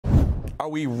Are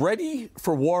we ready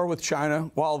for war with China?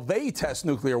 While they test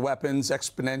nuclear weapons,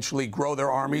 exponentially grow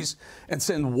their armies, and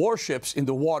send warships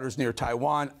into waters near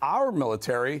Taiwan, our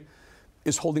military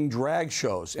is holding drag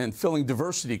shows and filling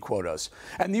diversity quotas.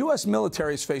 And the U.S.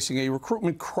 military is facing a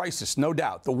recruitment crisis, no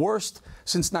doubt, the worst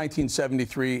since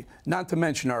 1973, not to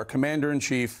mention our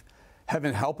commander-in-chief,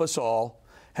 heaven help us all,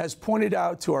 has pointed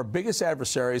out to our biggest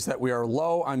adversaries that we are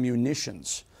low on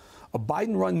munitions. A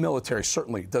Biden-run military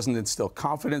certainly doesn't instill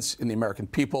confidence in the American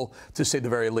people, to say the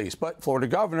very least. But Florida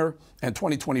governor and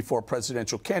 2024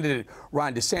 presidential candidate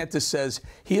Ron DeSantis says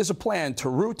he has a plan to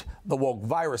root the woke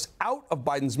virus out of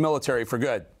Biden's military for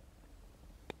good.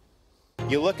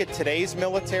 You look at today's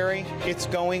military, it's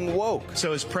going woke.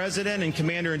 So as president and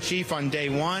commander-in-chief on day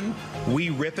one,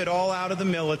 we rip it all out of the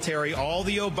military. All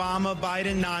the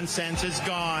Obama-Biden nonsense is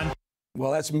gone.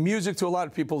 Well, that's music to a lot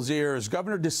of people's ears.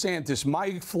 Governor DeSantis,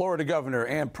 my Florida governor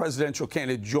and presidential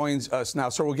candidate, joins us now.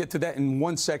 So we'll get to that in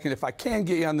 1 second. If I can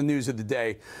get you on the news of the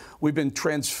day, we've been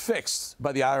transfixed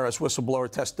by the IRS whistleblower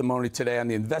testimony today on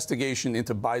the investigation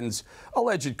into Biden's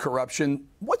alleged corruption.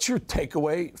 What's your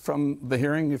takeaway from the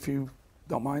hearing, if you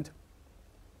don't mind?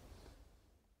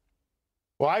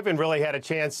 Well, I haven't really had a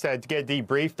chance to get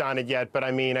debriefed on it yet, but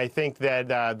I mean, I think that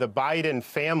the Biden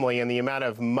family and the amount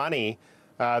of money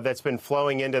that's been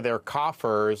flowing into their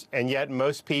coffers, and yet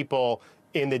most people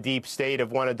in the deep state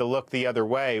have wanted to look the other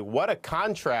way. What a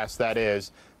contrast that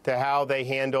is to how they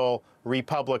handle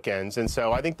Republicans. And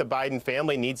so I think the Biden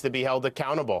family needs to be held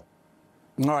accountable.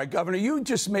 All right, Governor, you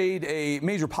just made a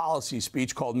major policy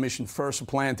speech called Mission First, a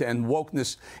plan to end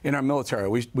wokeness in our military.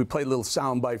 We played a little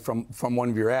soundbite from one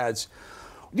of your ads.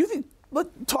 Do you think? Let's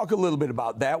talk a little bit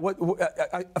about that.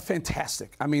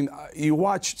 Fantastic. I mean, you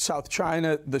watch the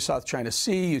South China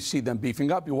Sea, you see them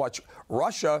beefing up. You watch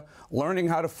Russia learning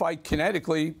how to fight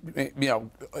kinetically,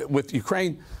 with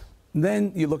Ukraine.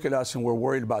 Then you look at us and we're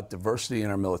worried about diversity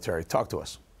in our military. Talk to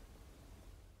us.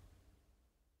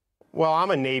 Well,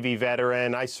 I'm a Navy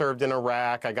veteran. I served in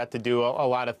Iraq. I got to do a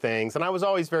lot of things, and I was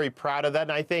always very proud of that.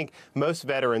 And I think most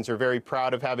veterans are very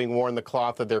proud of having worn the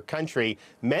cloth of their country.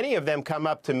 Many of them come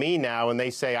up to me now and they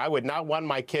say, I would not want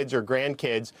my kids or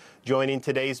grandkids joining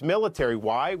today's military.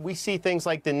 Why? We see things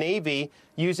like the Navy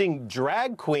using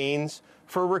drag queens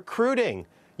for recruiting.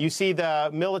 You see the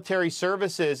military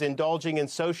services indulging in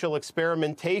social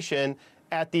experimentation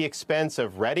at the expense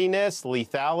of readiness,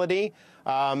 lethality.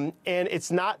 And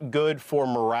it's not good for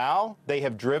morale. They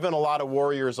have driven a lot of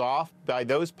warriors off by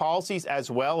those policies, as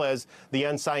well as the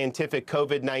unscientific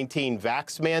COVID-19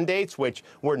 vax mandates, which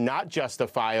were not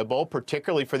justifiable,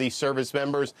 particularly for these service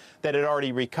members that had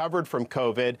already recovered from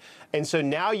COVID. And so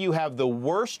now you have the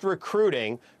worst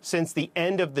recruiting since the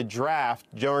end of the draft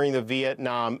during the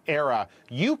Vietnam era.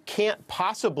 You can't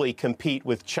possibly compete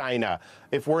with China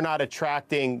if we're not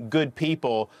attracting good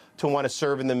people to want to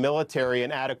serve in the military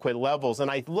at adequate levels. And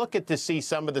I look at to see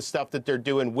some of the stuff that they're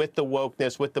doing with the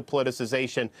wokeness, with the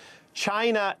politicization.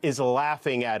 China is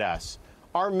laughing at us.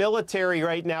 Our military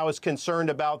right now is concerned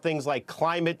about things like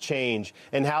climate change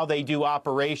and how they do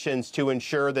operations to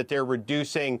ensure that they're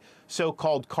reducing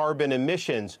so-called carbon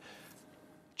emissions.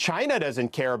 China doesn't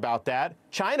care about that.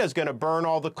 China's going to burn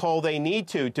all the coal they need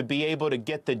to be able to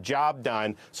get the job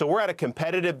done. So we're at a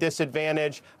competitive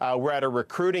disadvantage. We're at a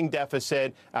recruiting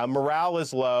deficit. Morale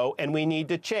is low, and we need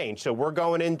to change. So we're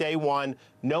going in day one.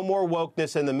 No more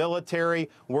wokeness in the military.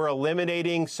 We're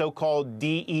eliminating so-called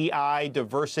DEI,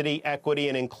 diversity, equity,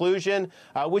 and inclusion,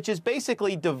 which is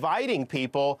basically dividing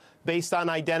people based on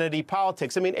identity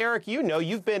politics. I mean, Eric,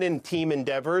 you've been in team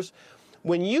endeavors.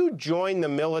 When you join the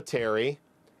military,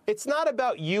 it's not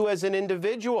about you as an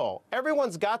individual.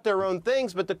 Everyone's got their own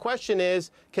things, but the question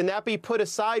is, can that be put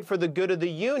aside for the good of the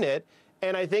unit?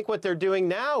 And I think what they're doing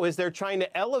now is they're trying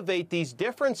to elevate these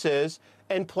differences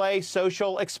and play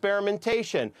social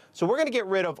experimentation. So we're going to get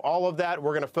rid of all of that.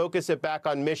 We're going to focus it back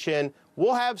on mission.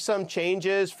 We'll have some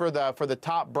changes for the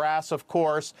top brass, of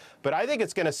course, but I think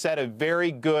it's going to set a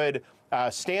very good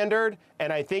standard,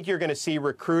 and I think you're going to see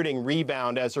recruiting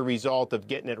rebound as a result of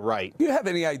getting it right. Do you have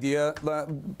any idea,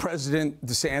 President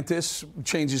DeSantis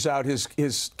changes out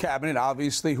his cabinet,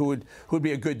 obviously, who would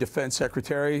be a good defense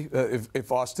secretary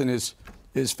if Austin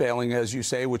is failing, as you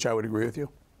say, which I would agree with you?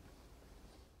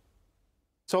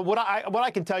 So what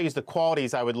I can tell you is the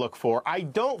qualities I would look for. I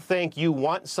don't think you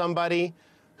want somebody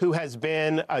who has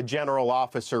been a general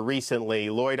officer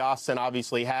recently. Lloyd Austin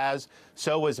obviously has.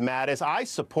 So was Mattis. I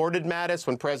supported Mattis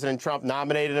when President Trump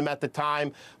nominated him at the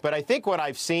time. But I think what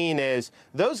I've seen is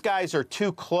those guys are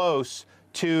too close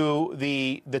to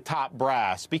the top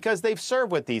brass because they've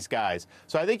served with these guys.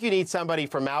 So I think you need somebody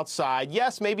from outside.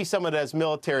 Yes, maybe someone that has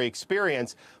military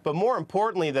experience, but more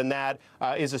importantly than that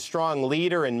is a strong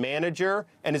leader and manager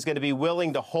and is going to be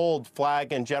willing to hold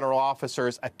flag and general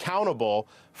officers accountable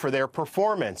for their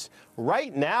performance.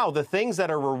 Right now, the things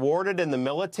that are rewarded in the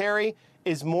military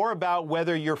is more about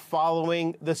whether you're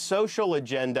following the social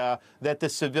agenda that the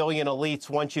civilian elites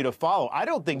want you to follow. I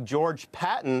don't think George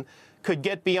Patton could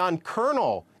get beyond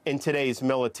colonel in today's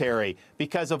military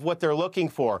because of what they're looking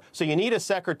for. So you need a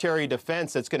Secretary of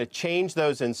Defense that's going to change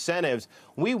those incentives.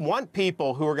 We want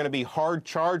people who are going to be hard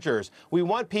chargers. We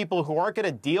want people who aren't going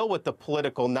to deal with the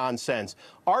political nonsense.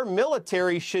 Our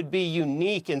military should be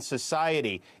unique in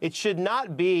society. It should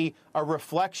not be a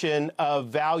reflection of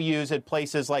values at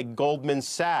places like Goldman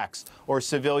Sachs or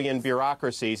civilian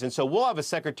bureaucracies. And so we'll have a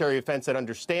Secretary of Defense that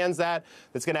understands that,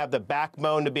 that's going to have the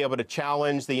backbone to be able to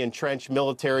challenge the entrenched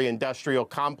military-industrial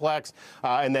complex,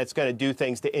 and that's going to do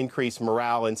things to increase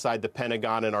morale inside the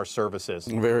Pentagon and our services.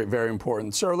 Very, very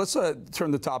important. Sir, let's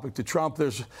turn the topic to Trump.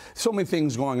 There's so many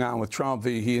things going on with Trump.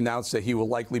 He announced that he will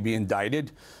likely be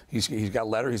indicted. He's got a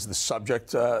letter. He's the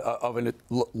subject of a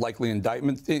likely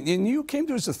indictment. And you came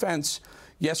to his defense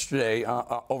yesterday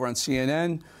over on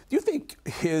CNN. Do you think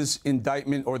his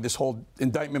indictment, or this whole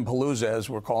indictment palooza, as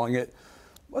we're calling it,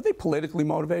 are they politically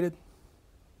motivated?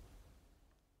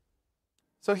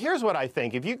 So here's what I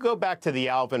think. If you go back to the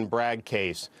Alvin Bragg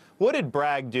case, what did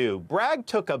Bragg do? Bragg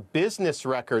took a business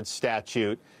record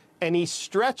statute and he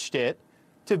stretched it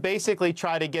to basically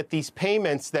try to get these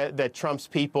payments that Trump's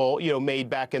people, made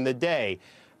back in the day.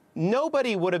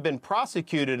 Nobody would have been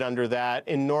prosecuted under that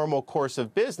in normal course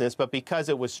of business, but because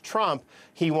it was Trump,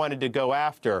 he wanted to go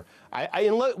after.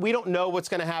 We don't know what's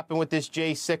going to happen with this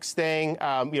J6 thing.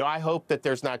 I hope that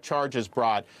there's not charges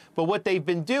brought. But what they've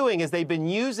been doing is they've been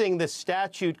using this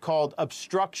statute called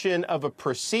obstruction of a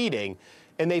proceeding,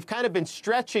 and they've kind of been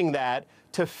stretching that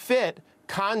to fit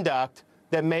conduct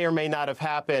that may or may not have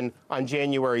happened on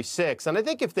January 6th. And I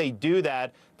think if they do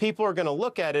that, people are going to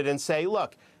look at it and say,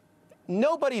 look,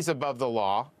 nobody's above the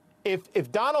law.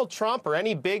 If Donald Trump or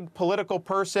any big political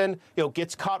person,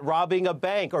 gets caught robbing a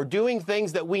bank or doing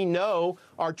things that we know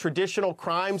are traditional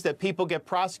crimes that people get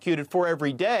prosecuted for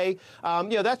every day,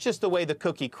 that's just the way the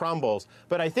cookie crumbles.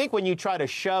 But I think when you try to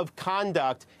shove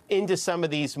conduct into some of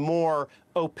these more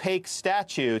opaque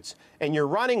statutes, and you're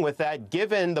running with that,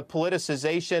 given the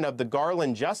politicization of the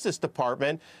Garland Justice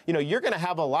Department, you're going to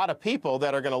have a lot of people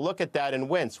that are going to look at that and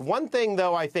wince. One thing,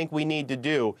 though, I think we need to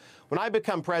do, when I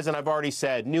become president, I've already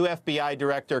said, new FBI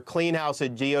director, clean house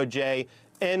at DOJ,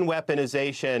 end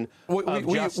weaponization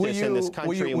of justice in this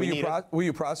country. Will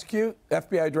you prosecute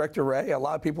FBI Director Wray? A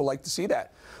lot of people like to see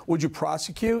that. Would you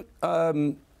prosecute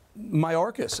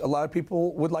Mayorkas? A lot of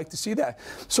people would like to see that.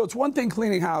 So it's one thing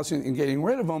cleaning house and getting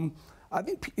rid of them. I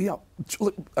think,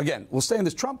 again, we'll stay on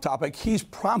this Trump topic. He's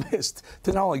promised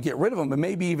to not only get rid of them, but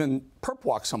maybe even perp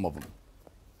walk some of them.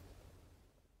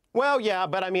 Well, yeah,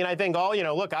 but I think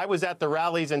look, I was at the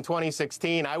rallies in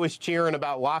 2016. I was cheering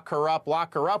about lock her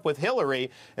up with Hillary,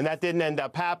 and that didn't end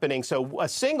up happening. So a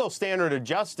single standard of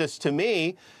justice to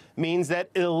me means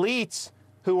that elites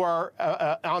who are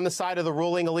on the side of the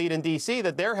ruling elite in D.C.,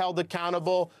 that they're held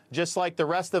accountable just like the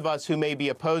rest of us who may be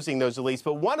opposing those elites.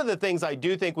 But one of the things I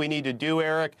do think we need to do,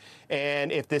 Eric, and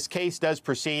if this case does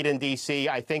proceed in D.C.,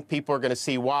 I think people are going to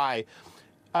see why.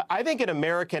 I think an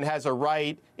American has a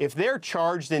right, if they're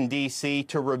charged in D.C.,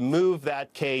 to remove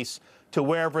that case to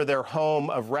wherever their home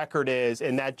of record is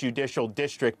in that judicial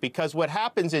district. Because what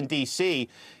happens in D.C.,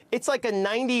 it's like a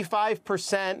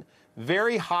 95%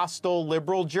 very hostile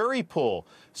liberal jury pool.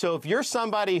 So if you're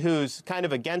somebody who's kind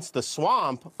of against the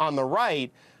swamp on the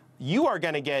right, you are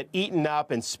going to get eaten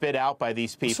up and spit out by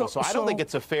these people. So I don't think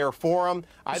it's a fair forum.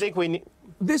 I think we need...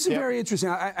 This is very interesting.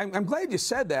 I'm glad you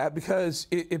said that, because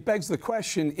it begs the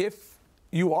question, if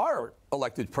you are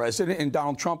elected president and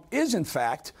Donald Trump is, in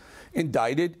fact,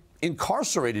 indicted,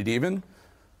 incarcerated even,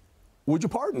 would you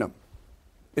pardon him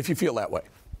if you feel that way?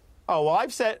 Oh, well,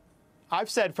 I've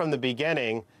said from the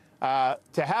beginning, to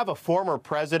have a former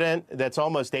president that's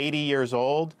almost 80 years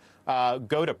old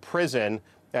go to prison,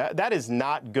 that is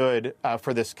not good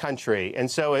for this country.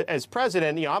 And so as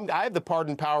president, I have the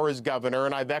pardon power as governor,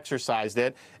 and I've exercised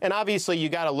it. And obviously, you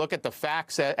got to look at the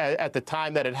facts at the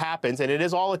time that it happens. And it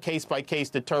is all a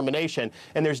case-by-case determination.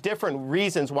 And there's different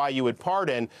reasons why you would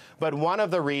pardon. But one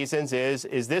of the reasons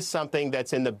is this something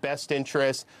that's in the best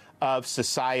interest of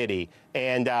society?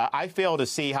 And I fail to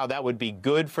see how that would be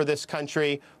good for this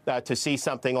country to see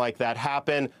something like that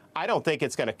happen. I don't think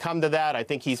it's going to come to that. I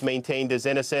think he's maintained his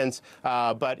innocence.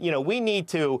 But, you know,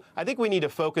 I think we need to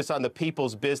focus on the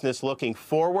people's business looking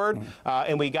forward,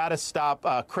 and we got to stop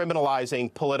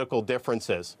criminalizing political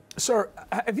differences. Sir,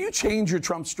 have you changed your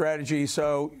Trump strategy?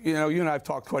 So, you know, you and I have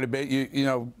talked quite a bit, you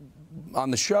know,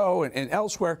 on the show and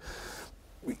elsewhere.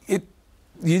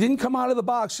 You didn't come out of the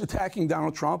box attacking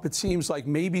Donald Trump. It seems like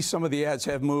maybe some of the ads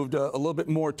have moved a little bit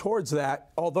more towards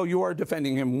that, although you are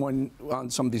defending him on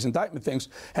some of these indictment things.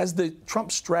 Has the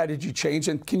Trump strategy changed?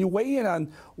 And can you weigh in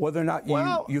on whether or not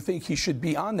you think he should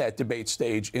be on that debate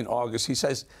stage in August? He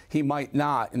says he might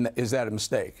not. And is that a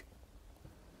mistake?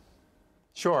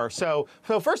 Sure. So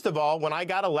first of all, when I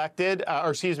got elected,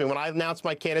 when I announced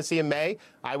my candidacy in May,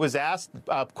 I was asked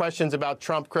questions about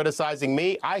Trump criticizing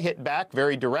me. I hit back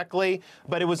very directly,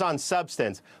 but it was on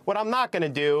substance. What I'm not going to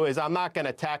do is I'm not going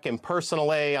to attack him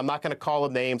personally. I'm not going to call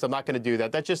him names. I'm not going to do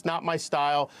that. That's just not my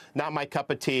style, not my cup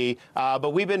of tea.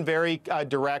 But we've been very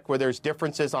direct where there's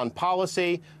differences on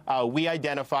policy. We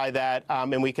identify that,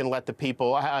 and we can let the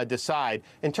people decide.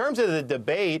 In terms of the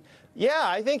debate, yeah,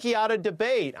 I think he ought to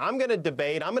debate. I'm going to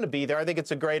debate. I'm going to be there. I think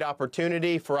it's a great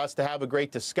opportunity for us to have a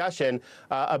great discussion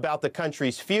about the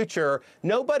country's future.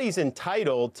 Nobody's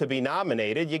entitled to be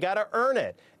nominated. You got to earn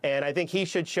it. And I think he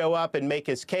should show up and make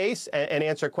his case and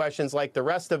answer questions like the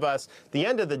rest of us. At the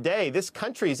end of the day, this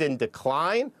country's in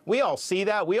decline. We all see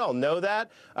that. We all know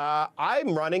that.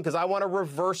 I'm running because I want to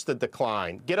reverse the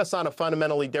decline, get us on a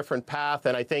fundamentally different path.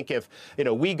 And I think if, you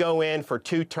know, we go in for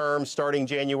 2 terms starting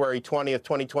January 20th,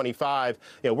 2025,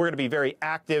 you know, we're going to be very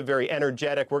active, very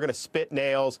energetic. We're going to spit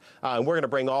nails. And we're going to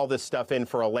bring all this stuff in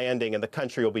for a landing, and the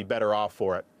country will be better off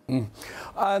for it.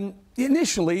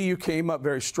 Initially, you came up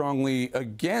very strongly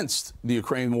against the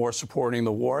Ukraine war, supporting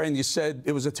the war, and you said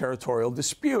it was a territorial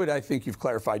dispute. I think you've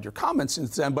clarified your comments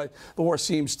since then, but the war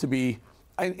seems to be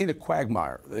in a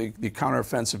quagmire. The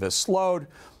counteroffensive has slowed.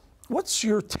 What's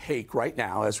your take right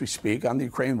now, as we speak, on the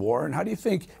Ukraine war, and how do you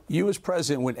think you as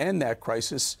president would end that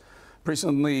crisis?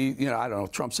 Recently, you know, I don't know,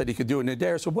 Trump said he could do it in a day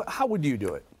or so. How would you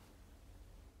do it?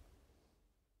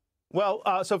 Well,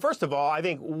 so first of all, I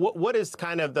think what is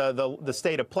kind of the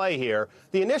state of play here?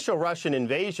 The initial Russian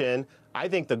invasion, I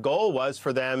think the goal was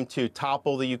for them to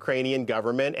topple the Ukrainian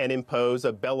government and impose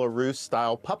a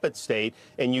Belarus-style puppet state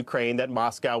in Ukraine that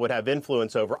Moscow would have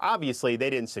influence over. Obviously, they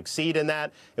didn't succeed in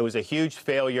that. It was a huge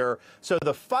failure. So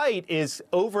the fight is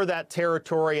over that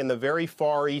territory in the very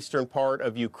far eastern part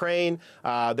of Ukraine.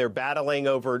 They're battling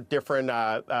over different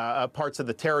parts of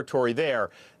the territory there.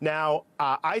 Now,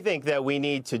 I think that we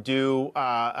need to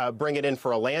bring it in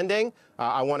for a landing.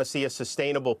 I want to see a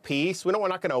sustainable peace. We're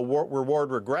not going to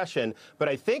reward regression, but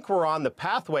I think we're on the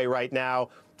pathway right now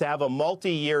to have a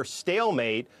multi-year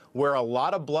stalemate where a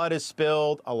lot of blood is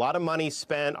spilled, a lot of money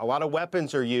spent, a lot of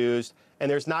weapons are used,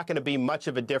 and there's not going to be much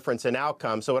of a difference in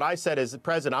outcome. So what I said is,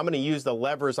 President, I'm going to use the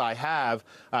levers I have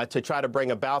to try to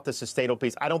bring about the sustainable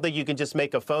peace. I don't think you can just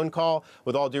make a phone call,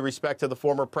 with all due respect to the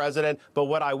former president. But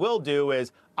what I will do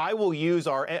is I will use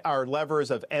our levers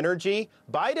of energy.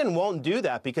 Biden won't do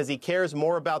that because he cares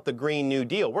more about the Green New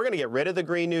Deal. We're going to get rid of the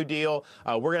Green New Deal.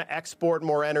 We're going to export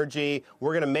more energy.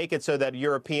 We're going to make it so that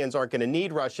Europeans aren't going to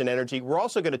need Russian energy. We're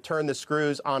also going to turn the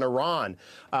screws on Iran.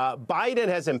 Biden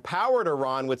has empowered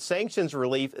Iran with sanctions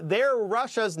relief. They're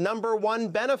Russia's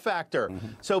 #1 benefactor.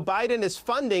 So Biden is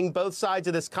funding both sides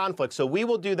of this conflict. So we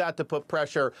will do that to put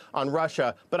pressure on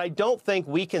Russia. But I don't think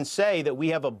we can say that we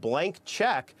have a blank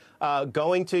check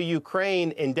going to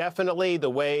Ukraine indefinitely, the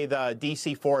way the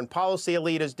D.C. foreign policy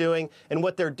elite is doing. And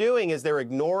what they're doing is they're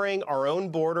ignoring our own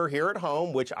border here at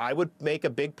home, which I would make a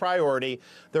big priority.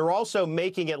 They're also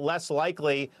making it less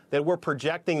likely that we're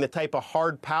projecting the type of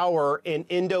hard power in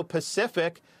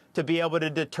Indo-Pacific to be able to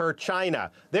deter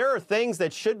China. There are things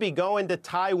that should be going to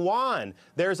Taiwan.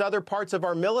 There's other parts of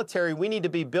our military we need to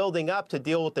be building up to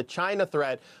deal with the China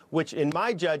threat, which in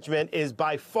my judgment is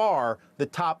by far the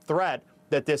top threat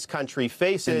that this country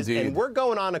faces. Indeed. And we're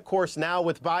going on a course now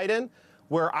with Biden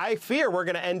where I fear we're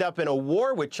going to end up in a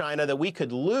war with China that we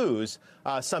could lose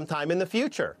sometime in the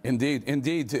future. Indeed,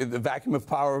 indeed. The vacuum of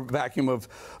power, vacuum of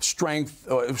strength,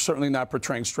 certainly not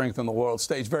portraying strength on the world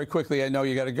stage. Very quickly, I know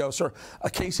you got to go, sir.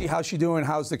 Casey, how's she doing?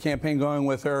 How's the campaign going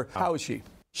with her? How is she?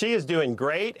 She is doing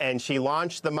great, and she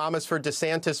launched the Mamas for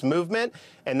DeSantis movement,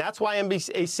 and that's why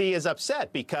NBC is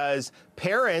upset, because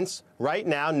parents right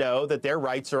now know that their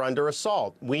rights are under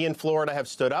assault. We in Florida have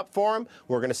stood up for him.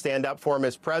 We're going to stand up for him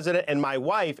as president, and my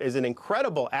wife is an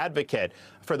incredible advocate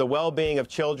for the well-being of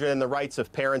children and the rights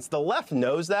of parents. The left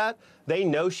knows that. They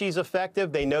know she's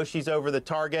effective. They know she's over the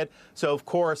target. So, of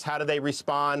course, how do they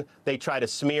respond? They try to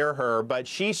smear her. But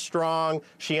she's strong.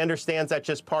 She understands that's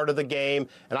just part of the game.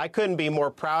 And I couldn't be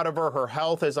more proud of her. Her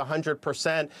health is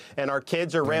 100%. And our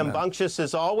kids are rambunctious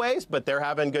as always, but they're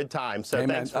having good times. So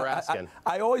thanks for asking.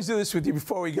 I always do this with you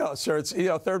before we go, sir. It's,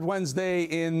 third Wednesday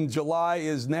in July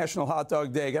is National Hot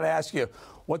Dog Day. I got to ask you,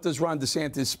 what does Ron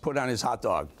DeSantis put on his hot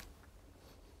dog?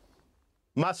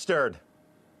 Mustard.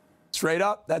 Straight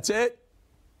up, that's it?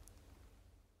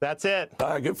 That's it.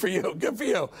 Good for you. Good for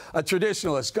you. A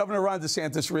traditionalist. Governor Ron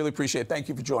DeSantis, really appreciate it. Thank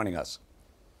you for joining us.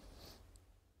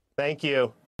 Thank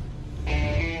you.